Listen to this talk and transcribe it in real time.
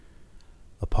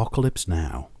Apocalypse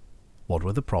Now. What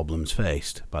were the problems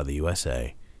faced by the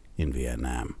USA in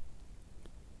Vietnam?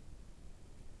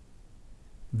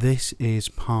 This is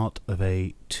part of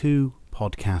a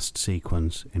 2-podcast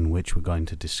sequence in which we're going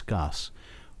to discuss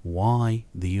why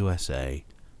the USA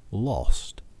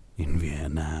lost in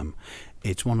Vietnam.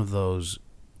 It's one of those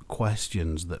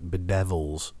questions that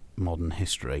bedevils modern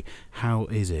history. How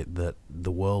is it that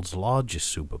the world's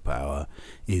largest superpower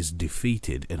is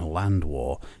defeated in a land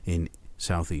war in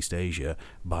Southeast Asia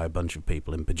by a bunch of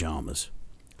people in pajamas?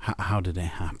 How did it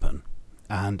happen?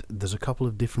 And there's a couple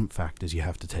of different factors you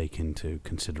have to take into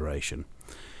consideration.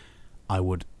 I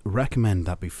would recommend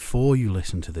that before you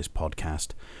listen to this podcast,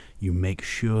 you make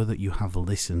sure that you have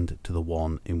listened to the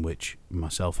one in which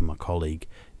myself and my colleague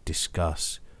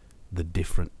discuss the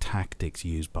different tactics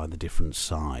used by the different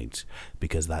sides,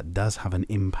 because that does have an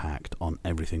impact on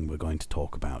everything we're going to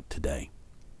talk about today.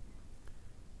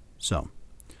 So,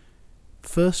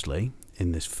 firstly,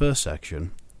 in this first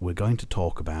section, we're going to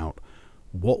talk about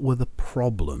what were the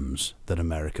problems that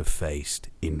America faced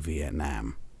in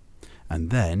Vietnam. And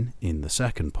then, in the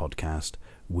second podcast,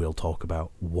 we'll talk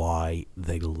about why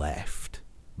they left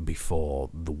before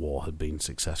the war had been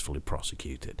successfully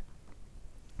prosecuted.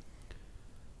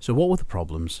 So what were the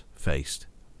problems faced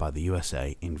by the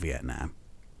USA in Vietnam?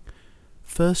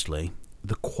 Firstly,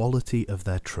 the quality of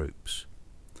their troops,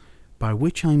 by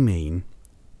which I mean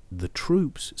the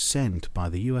troops sent by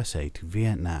the USA to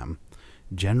Vietnam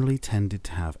generally tended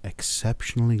to have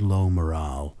exceptionally low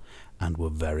morale and were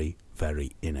very,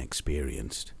 very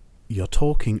inexperienced. You're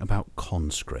talking about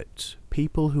conscripts,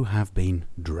 people who have been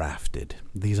drafted.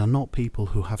 These are not people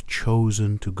who have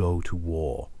chosen to go to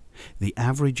war. The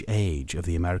average age of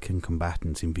the American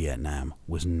combatants in Vietnam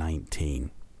was 19.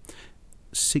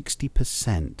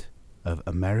 60% of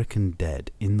American dead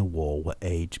in the war were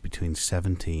aged between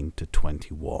 17 to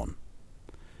 21.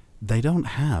 They don't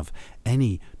have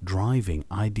any driving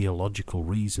ideological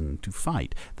reason to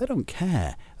fight. They don't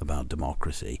care about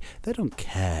democracy. They don't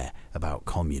care about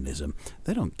communism.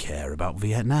 They don't care about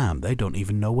Vietnam. They don't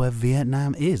even know where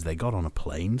Vietnam is. They got on a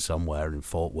plane somewhere in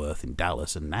Fort Worth in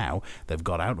Dallas, and now they've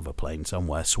got out of a plane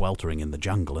somewhere sweltering in the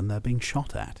jungle and they're being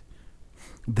shot at.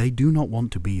 They do not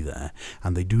want to be there,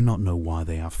 and they do not know why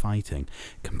they are fighting.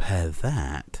 Compare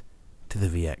that to the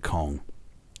Viet Cong,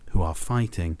 who are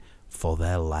fighting for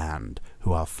their land,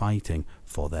 who are fighting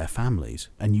for their families.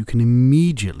 And you can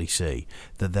immediately see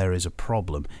that there is a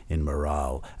problem in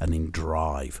morale and in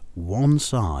drive. One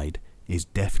side is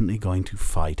definitely going to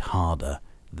fight harder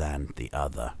than the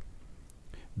other.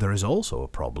 There is also a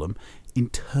problem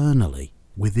internally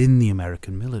within the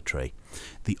American military.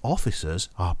 The officers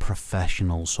are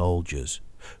professional soldiers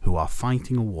who are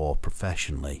fighting a war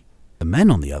professionally. The men,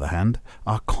 on the other hand,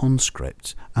 are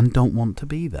conscripts and don't want to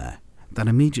be there. That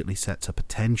immediately sets up a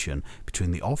tension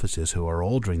between the officers who are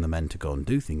ordering the men to go and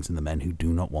do things and the men who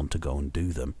do not want to go and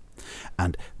do them.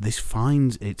 And this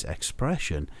finds its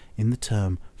expression in the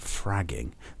term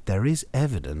fragging. There is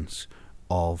evidence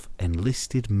of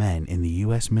enlisted men in the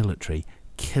US military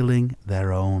killing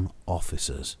their own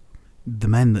officers. The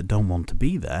men that don't want to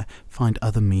be there find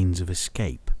other means of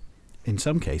escape. In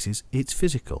some cases, it's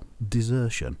physical,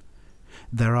 desertion.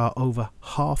 There are over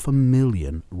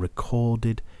 500,000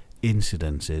 recorded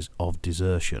incidences of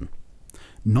desertion.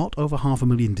 Not over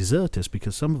 500,000 deserters,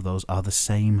 because some of those are the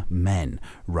same men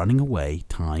running away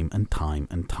time and time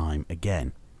and time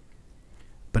again.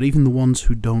 But even the ones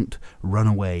who don't run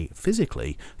away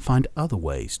physically find other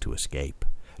ways to escape.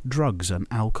 Drugs and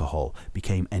alcohol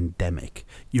became endemic.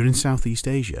 You're in Southeast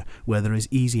Asia, where there is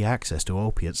easy access to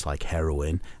opiates like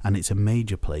heroin, and it's a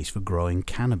major place for growing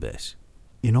cannabis.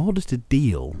 In order to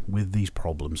deal with these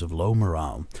problems of low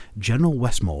morale, General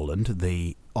Westmoreland,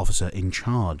 the officer in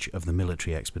charge of the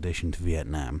military expedition to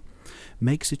Vietnam,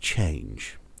 makes a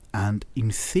change. And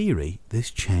in theory,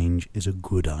 this change is a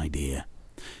good idea.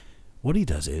 What he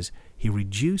does is, he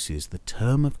reduces the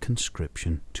term of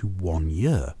conscription to 1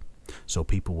 year. So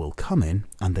people will come in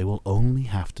and they will only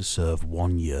have to serve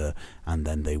 1 year and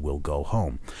then they will go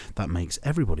home. That makes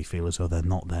everybody feel as though they're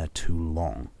not there too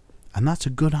long. And that's a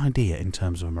good idea in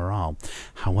terms of morale.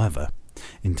 However,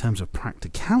 in terms of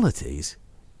practicalities,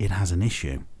 it has an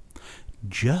issue.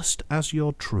 Just as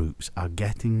your troops are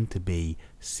getting to be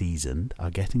seasoned, are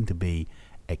getting to be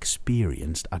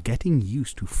experienced, are getting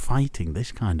used to fighting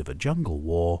this kind of a jungle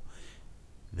war,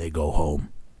 they go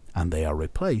home. And they are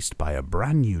replaced by a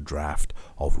brand new draft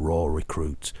of raw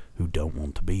recruits who don't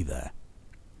want to be there.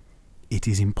 It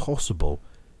is impossible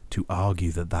to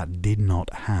argue that that did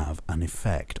not have an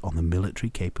effect on the military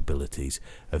capabilities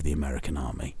of the American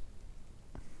army.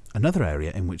 Another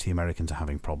area in which the Americans are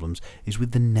having problems is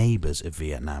with the neighbours of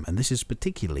Vietnam, and this is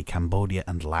particularly Cambodia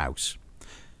and Laos.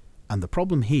 And the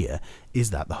problem here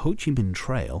is that the Ho Chi Minh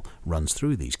Trail runs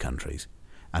through these countries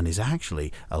and is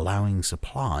actually allowing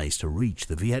supplies to reach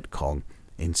the Viet Cong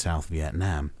in South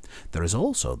Vietnam. There is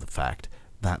also the fact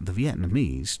that the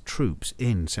Vietnamese troops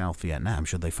in South Vietnam,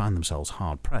 should they find themselves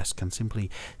hard-pressed, can simply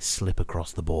slip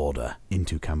across the border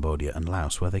into Cambodia and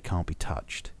Laos where they can't be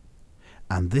touched.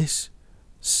 And this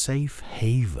safe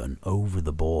haven over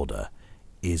the border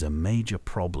is a major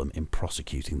problem in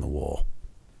prosecuting the war.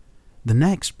 The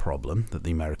next problem that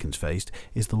the Americans faced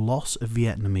is the loss of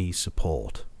Vietnamese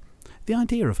support. The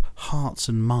idea of hearts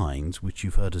and minds, which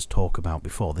you've heard us talk about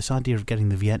before, this idea of getting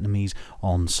the Vietnamese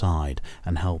on side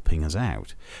and helping us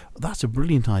out, that's a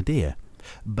brilliant idea.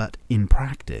 But in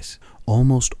practice,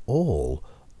 almost all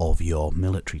of your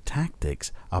military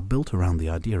tactics are built around the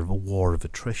idea of a war of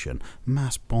attrition,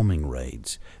 mass bombing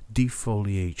raids,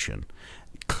 defoliation,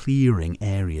 clearing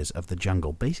areas of the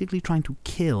jungle, basically trying to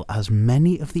kill as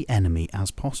many of the enemy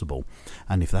as possible.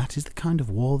 And if that is the kind of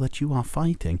war that you are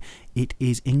fighting, it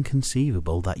is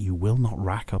inconceivable that you will not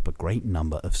rack up a great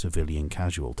number of civilian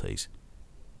casualties.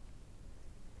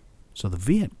 So the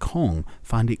Viet Cong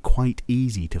find it quite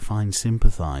easy to find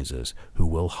sympathizers who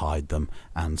will hide them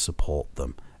and support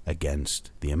them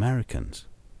against the Americans.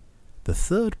 The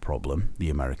third problem the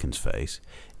Americans face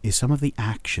is some of the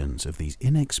actions of these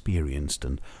inexperienced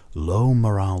and low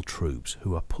morale troops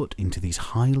who are put into these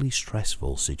highly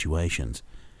stressful situations.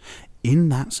 In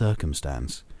that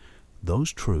circumstance,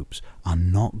 those troops are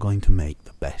not going to make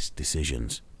the best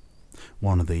decisions.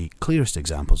 One of the clearest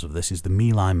examples of this is the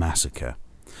My Lai massacre.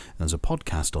 There's a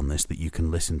podcast on this that you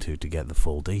can listen to get the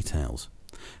full details.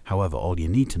 However, all you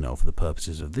need to know for the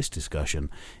purposes of this discussion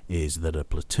is that a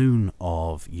platoon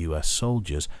of US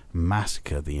soldiers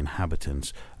massacre the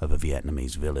inhabitants of a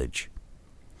Vietnamese village.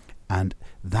 And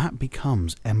that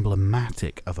becomes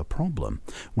emblematic of a problem.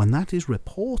 When that is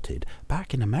reported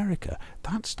back in America,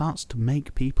 that starts to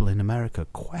make people in America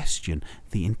question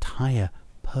the entire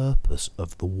purpose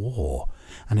of the war.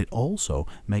 And it also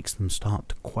makes them start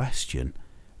to question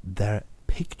their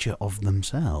picture of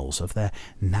themselves, of their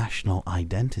national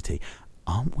identity.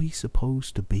 Aren't we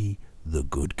supposed to be the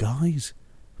good guys?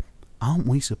 Aren't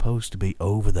we supposed to be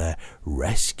over there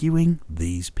rescuing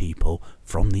these people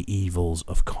from the evils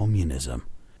of communism?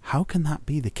 How can that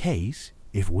be the case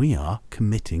if we are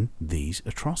committing these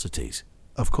atrocities?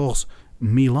 Of course,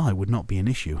 My Lai would not be an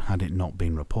issue had it not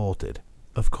been reported.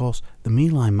 Of course, the My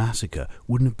Lai massacre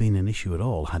wouldn't have been an issue at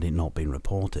all had it not been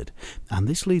reported. And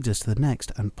this leads us to the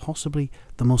next and possibly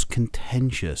the most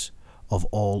contentious of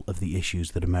all of the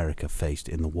issues that America faced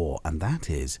in the war, and that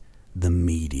is the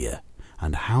media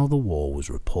and how the war was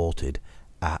reported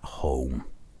at home.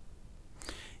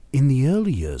 In the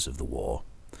early years of the war,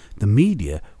 the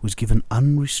media was given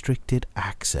unrestricted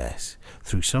access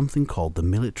through something called the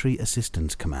Military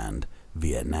Assistance Command,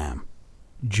 Vietnam.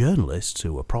 Journalists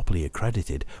who were properly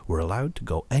accredited were allowed to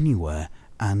go anywhere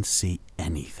and see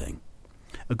anything.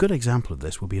 A good example of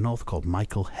this would be an author called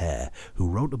Michael Hare, who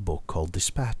wrote a book called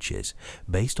Dispatches,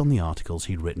 based on the articles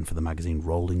he'd written for the magazine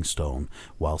Rolling Stone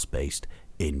whilst based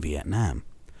in Vietnam.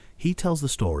 He tells the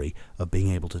story of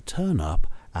being able to turn up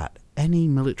at any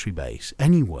military base,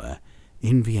 anywhere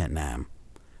in Vietnam,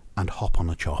 and hop on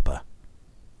a chopper.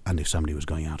 And if somebody was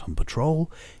going out on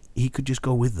patrol, he could just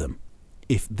go with them.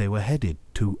 If they were headed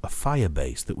to a fire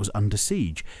base that was under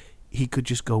siege, he could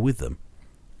just go with them.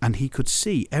 And he could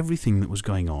see everything that was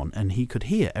going on, and he could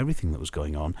hear everything that was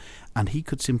going on, and he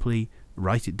could simply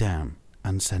write it down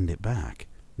and send it back.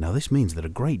 Now this means that a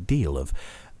great deal of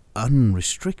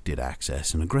unrestricted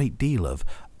access and a great deal of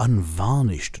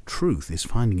unvarnished truth is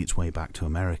finding its way back to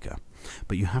America.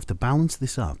 But you have to balance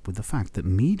this up with the fact that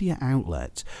media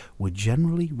outlets were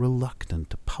generally reluctant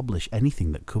to publish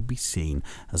anything that could be seen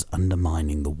as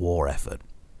undermining the war effort.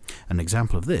 An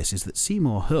example of this is that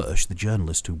Seymour Hersh, the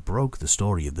journalist who broke the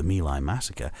story of the My Lai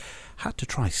massacre, had to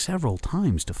try several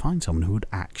times to find someone who would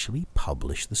actually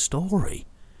publish the story.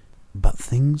 But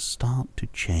things start to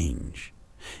change.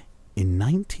 In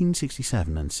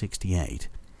 1967 and 68,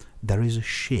 there is a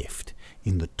shift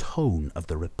in the tone of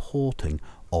the reporting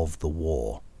of the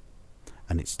war,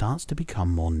 and it starts to become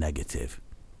more negative.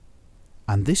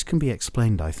 And this can be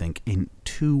explained, I think, in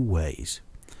two ways.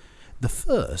 The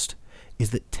first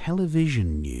is that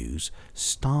television news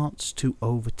starts to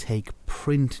overtake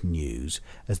print news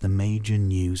as the major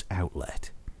news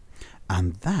outlet,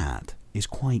 and that is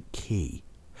quite key.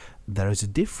 There is a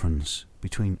difference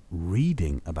between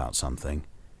reading about something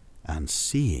and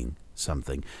seeing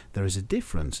something. There is a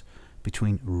difference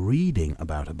between reading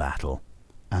about a battle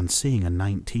and seeing a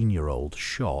 19-year-old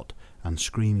shot and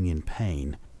screaming in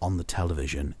pain on the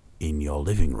television in your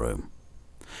living room.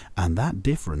 And that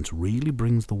difference really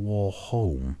brings the war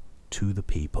home to the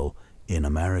people in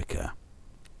America.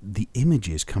 The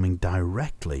images coming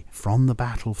directly from the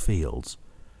battlefields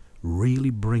really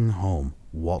bring home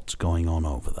what's going on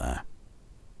over there.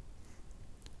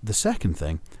 The second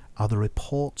thing are the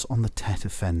reports on the Tet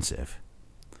Offensive.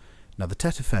 Now, the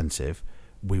Tet Offensive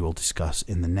we will discuss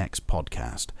in the next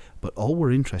podcast, but all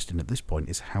we're interested in at this point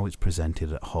is how it's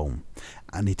presented at home.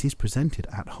 And it is presented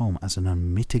at home as an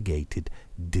unmitigated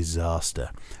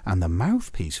disaster. And the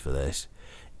mouthpiece for this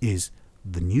is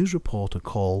the news reporter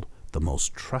called the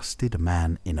most trusted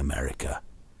man in America,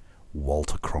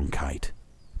 Walter Cronkite.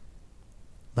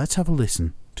 Let's have a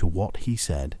listen to what he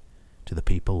said to the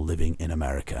people living in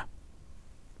America.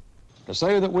 To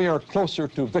say that we are closer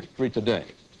to victory today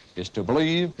is to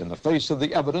believe, in the face of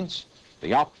the evidence,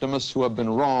 the optimists who have been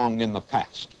wrong in the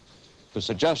past. To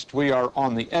suggest we are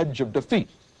on the edge of defeat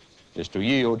is to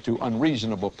yield to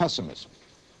unreasonable pessimism.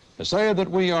 To say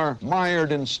that we are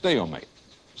mired in stalemate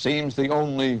seems the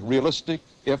only realistic,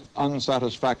 if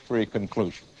unsatisfactory,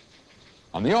 conclusion.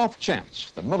 On the off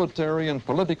chance the military and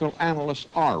political analysts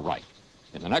are right,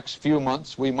 in the next few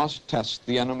months we must test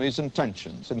the enemy's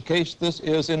intentions in case this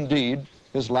is indeed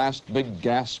his last big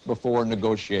gasp before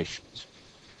negotiations.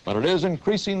 But it is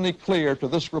increasingly clear to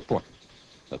this reporter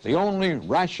that the only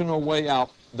rational way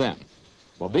out then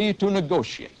will be to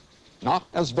negotiate, not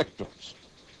as victims,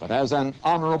 but as an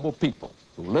honorable people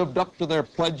who lived up to their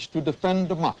pledge to defend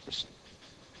democracy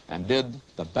and did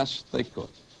the best they could.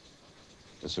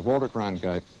 This is Walter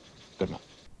Cronkite. Good night.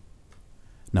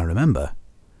 Now remember,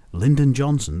 Lyndon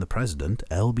Johnson, the president,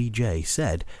 LBJ,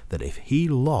 said that if he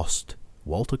lost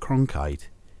Walter Cronkite,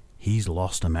 he's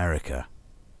lost America.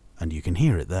 And you can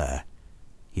hear it there.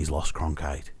 He's lost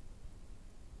Cronkite.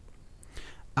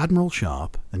 Admiral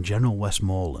Sharp and General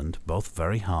Westmoreland, both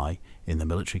very high in the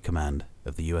military command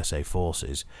of the USA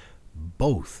forces,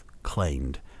 both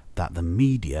claimed that the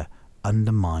media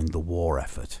undermined the war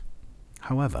effort.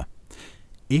 However,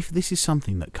 if this is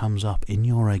something that comes up in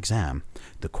your exam,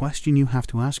 the question you have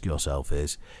to ask yourself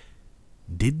is,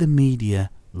 did the media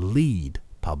lead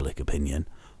public opinion,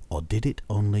 or did it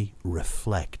only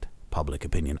reflect public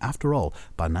opinion? After all,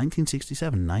 by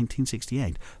 1967,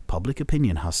 1968, public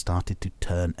opinion has started to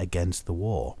turn against the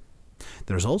war.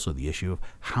 There is also the issue of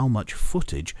how much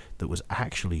footage that was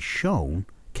actually shown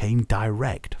came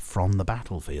direct from the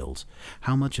battlefields.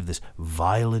 How much of this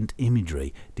violent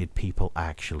imagery did people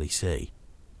actually see?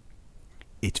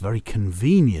 It's very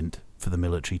convenient for the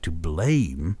military to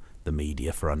blame the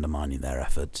media for undermining their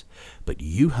efforts, but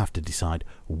you have to decide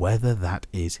whether that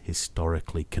is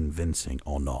historically convincing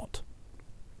or not.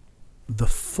 The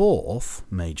fourth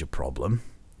major problem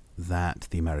that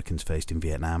the Americans faced in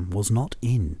Vietnam was not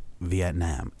in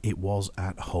Vietnam, it was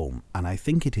at home. And I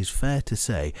think it is fair to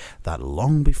say that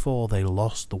long before they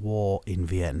lost the war in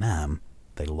Vietnam,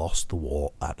 they lost the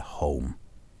war at home.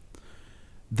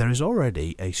 There is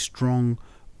already a strong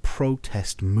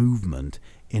protest movement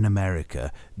in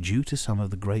America due to some of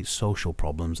the great social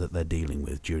problems that they're dealing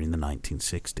with during the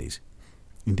 1960s.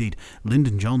 Indeed,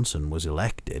 Lyndon Johnson was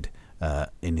elected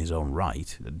in his own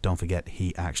right. Don't forget,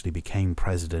 he actually became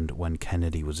president when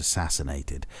Kennedy was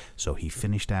assassinated, so he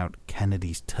finished out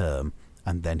Kennedy's term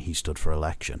and then he stood for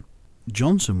election.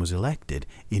 Johnson was elected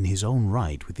in his own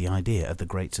right with the idea of the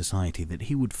Great Society, that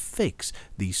he would fix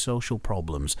these social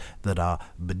problems that are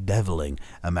bedeviling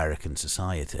American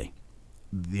society.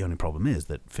 The only problem is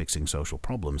that fixing social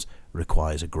problems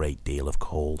requires a great deal of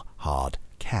cold, hard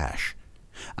cash.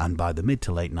 And by the mid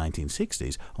to late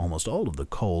 1960s, almost all of the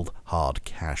cold, hard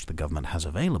cash the government has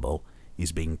available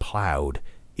is being ploughed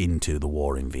into the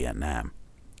war in Vietnam.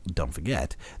 Don't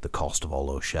forget the cost of all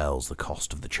those shells, the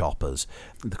cost of the choppers,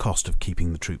 the cost of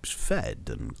keeping the troops fed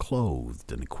and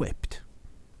clothed and equipped.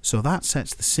 So that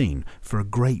sets the scene for a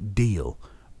great deal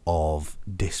of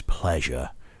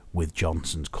displeasure with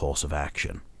Johnson's course of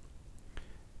action.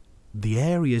 The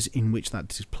areas in which that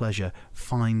displeasure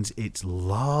finds its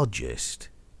largest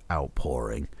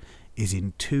outpouring is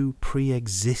in two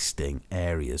pre-existing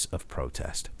areas of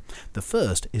protest. The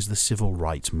first is the civil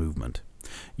rights movement.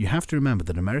 You have to remember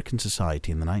that American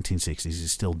society in the 1960s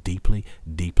is still deeply,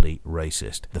 deeply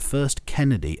racist. The first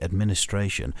Kennedy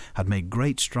administration had made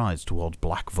great strides towards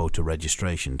black voter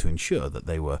registration to ensure that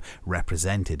they were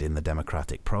represented in the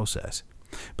democratic process.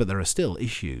 But there are still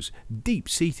issues,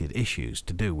 deep-seated issues,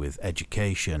 to do with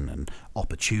education and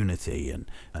opportunity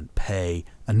and pay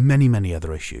and many, many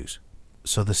other issues.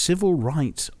 So the civil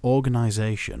rights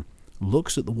organization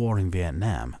looks at the war in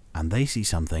Vietnam and they see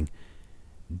something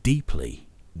deeply,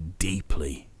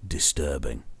 deeply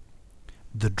disturbing.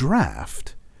 The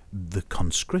draft, the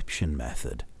conscription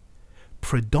method,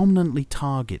 predominantly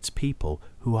targets people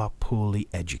who are poorly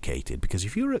educated, because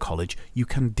if you're at college, you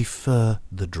can defer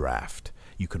the draft.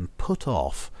 You can put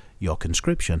off your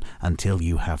conscription until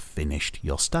you have finished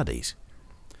your studies.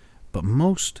 But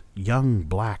most young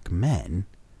black men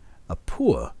are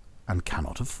poor and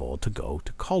cannot afford to go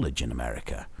to college in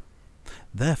America.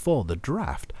 Therefore, the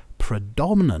draft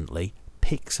predominantly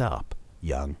picks up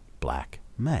young black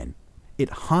men. It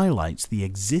highlights the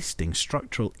existing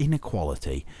structural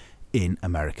inequality in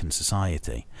American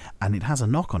society, and it has a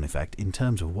knock-on effect in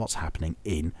terms of what's happening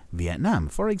in Vietnam.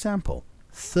 For example,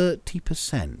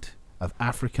 30% of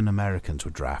African Americans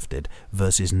were drafted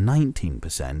versus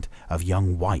 19% of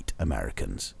young white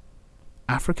Americans.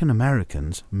 African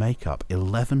Americans make up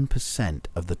 11%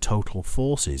 of the total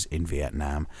forces in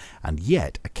Vietnam and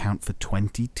yet account for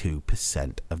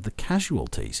 22% of the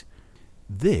casualties.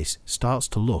 This starts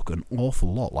to look an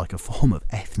awful lot like a form of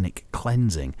ethnic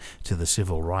cleansing to the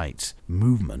civil rights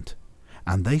movement,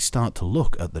 and they start to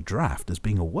look at the draft as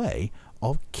being a way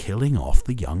of killing off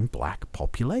the young black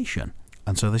population,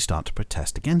 and so they start to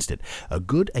protest against it. A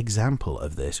good example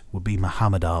of this would be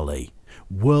Muhammad Ali,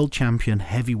 world champion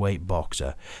heavyweight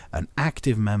boxer, an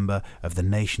active member of the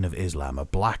Nation of Islam, a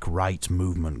black rights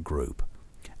movement group,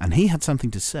 and he had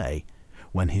something to say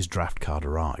when his draft card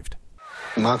arrived.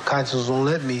 My conscience won't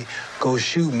let me go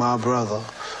shoot my brother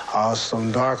or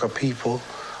some darker people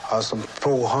or some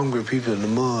poor, hungry people in the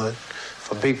mud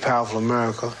for big, powerful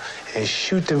America and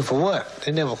shoot them for what?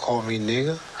 They never called me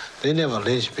nigger. They never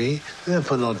lynched me. They never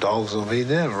put no dogs on me.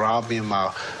 They never robbed me of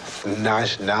my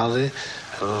nationality,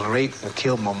 raped and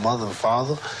killed my mother and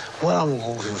father. What, I'm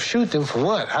going to shoot them for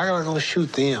what? How can I go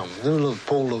shoot them? Them little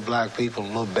poor little black people,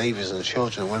 little babies and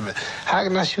children and women. How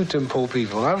can I shoot them poor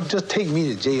people? Just take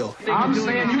me to jail. I'm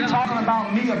saying you talking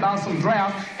about me about some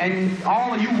draft, and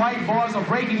all of you white boys are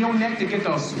breaking your neck to get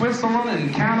to Switzerland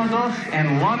and Canada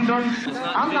and London.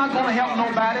 I'm not going to help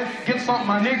nobody get something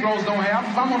my Negroes don't have.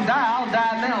 If I'm going to die, I'll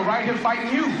die now, right here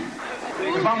fighting you.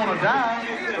 If I'm going to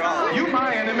die, you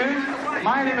my enemy.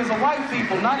 My enemy is the white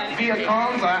people, not Viet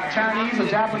Congs or Chinese or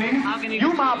Japanese.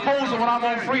 You my opposer when I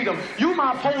want freedom. You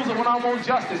my opposer when I want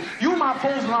justice. You my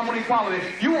opposer when I want equality.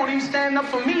 You won't even stand up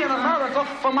for me in America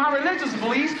for my religious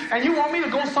beliefs, and you want me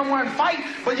to go somewhere and fight,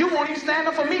 but you won't even stand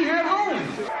up for me here at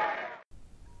home.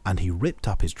 And he ripped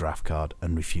up his draft card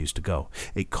and refused to go.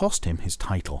 It cost him his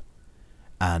title,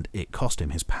 and it cost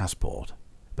him his passport,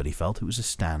 but he felt it was a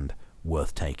stand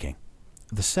worth taking.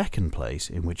 The second place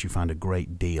in which you find a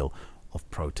great deal of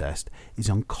protest is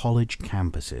on college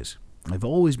campuses. They've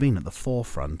always been at the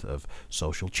forefront of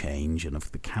social change and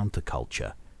of the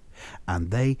counterculture, and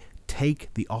they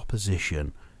take the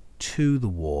opposition to the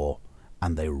war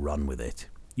and they run with it.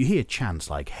 You hear chants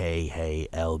like, "Hey, hey,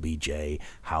 LBJ,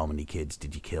 how many kids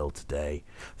did you kill today?"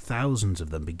 Thousands of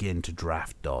them begin to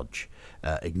draft dodge,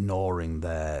 ignoring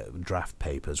their draft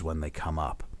papers when they come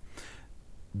up.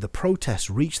 The protests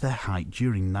reached their height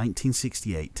during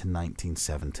 1968 to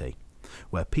 1970,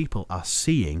 where people are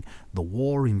seeing the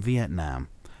war in Vietnam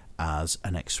as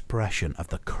an expression of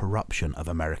the corruption of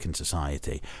American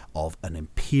society, of an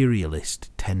imperialist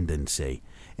tendency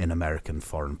in American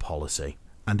foreign policy.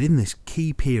 And in this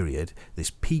key period,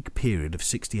 this peak period of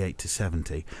 68 to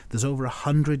 70, there's over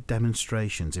 100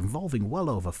 demonstrations involving well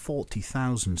over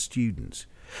 40,000 students.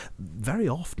 Very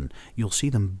often, you'll see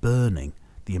them burning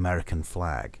the American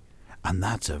flag. And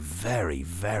that's a very,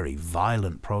 very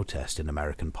violent protest in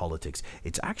American politics.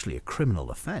 It's actually a criminal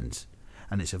offence,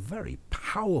 and it's a very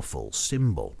powerful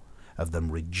symbol of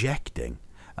them rejecting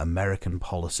American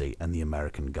policy and the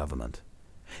American government.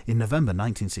 In November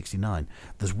 1969,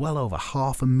 there's well over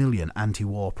 500,000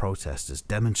 anti-war protesters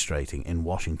demonstrating in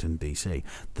Washington, D.C.,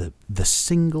 the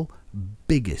single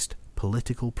biggest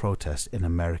political protest in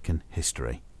American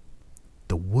history.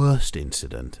 The worst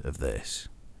incident of this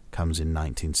comes in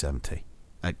 1970.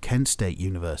 At Kent State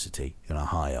University in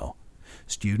Ohio,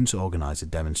 students organize a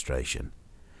demonstration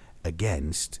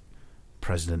against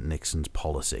President Nixon's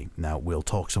policy. Now, we'll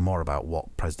talk some more about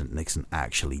what President Nixon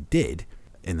actually did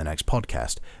in the next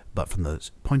podcast, but from the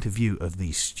point of view of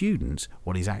these students,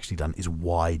 what he's actually done is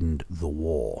widened the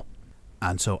war.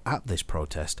 And so at this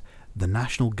protest, the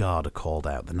National Guard are called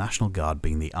out, the National Guard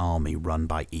being the army run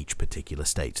by each particular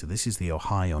state. So this is the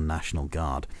Ohio National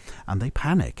Guard. And they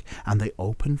panic, and they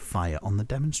open fire on the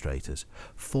demonstrators.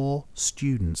 4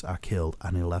 students are killed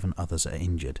and 11 others are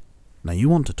injured. Now, you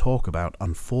want to talk about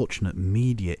unfortunate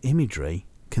media imagery?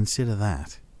 Consider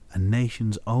that. A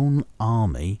nation's own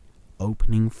army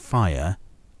opening fire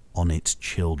on its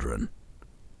children.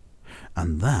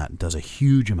 And that does a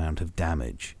huge amount of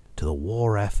damage to the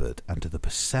war effort and to the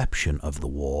perception of the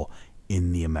war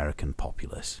in the American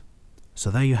populace. So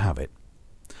there you have it.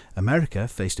 America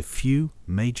faced a few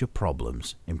major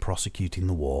problems in prosecuting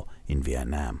the war in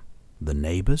Vietnam. The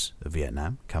neighbours of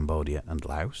Vietnam, Cambodia and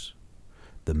Laos,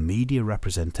 the media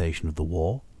representation of the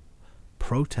war,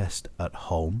 protest at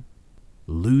home,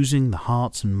 losing the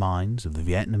hearts and minds of the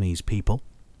Vietnamese people,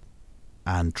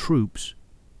 and troops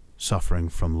suffering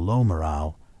from low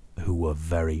morale who were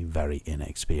very, very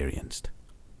inexperienced.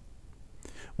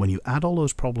 When you add all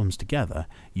those problems together,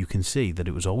 you can see that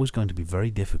it was always going to be very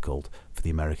difficult for the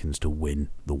Americans to win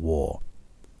the war.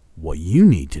 What you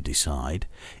need to decide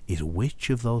is which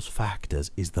of those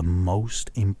factors is the most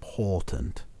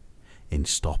important in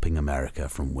stopping America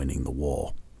from winning the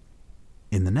war.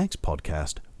 In the next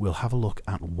podcast, we'll have a look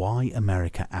at why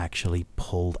America actually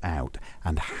pulled out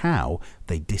and how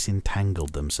they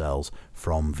disentangled themselves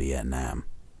from Vietnam.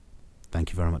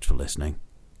 Thank you very much for listening,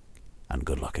 and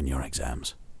good luck in your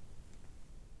exams.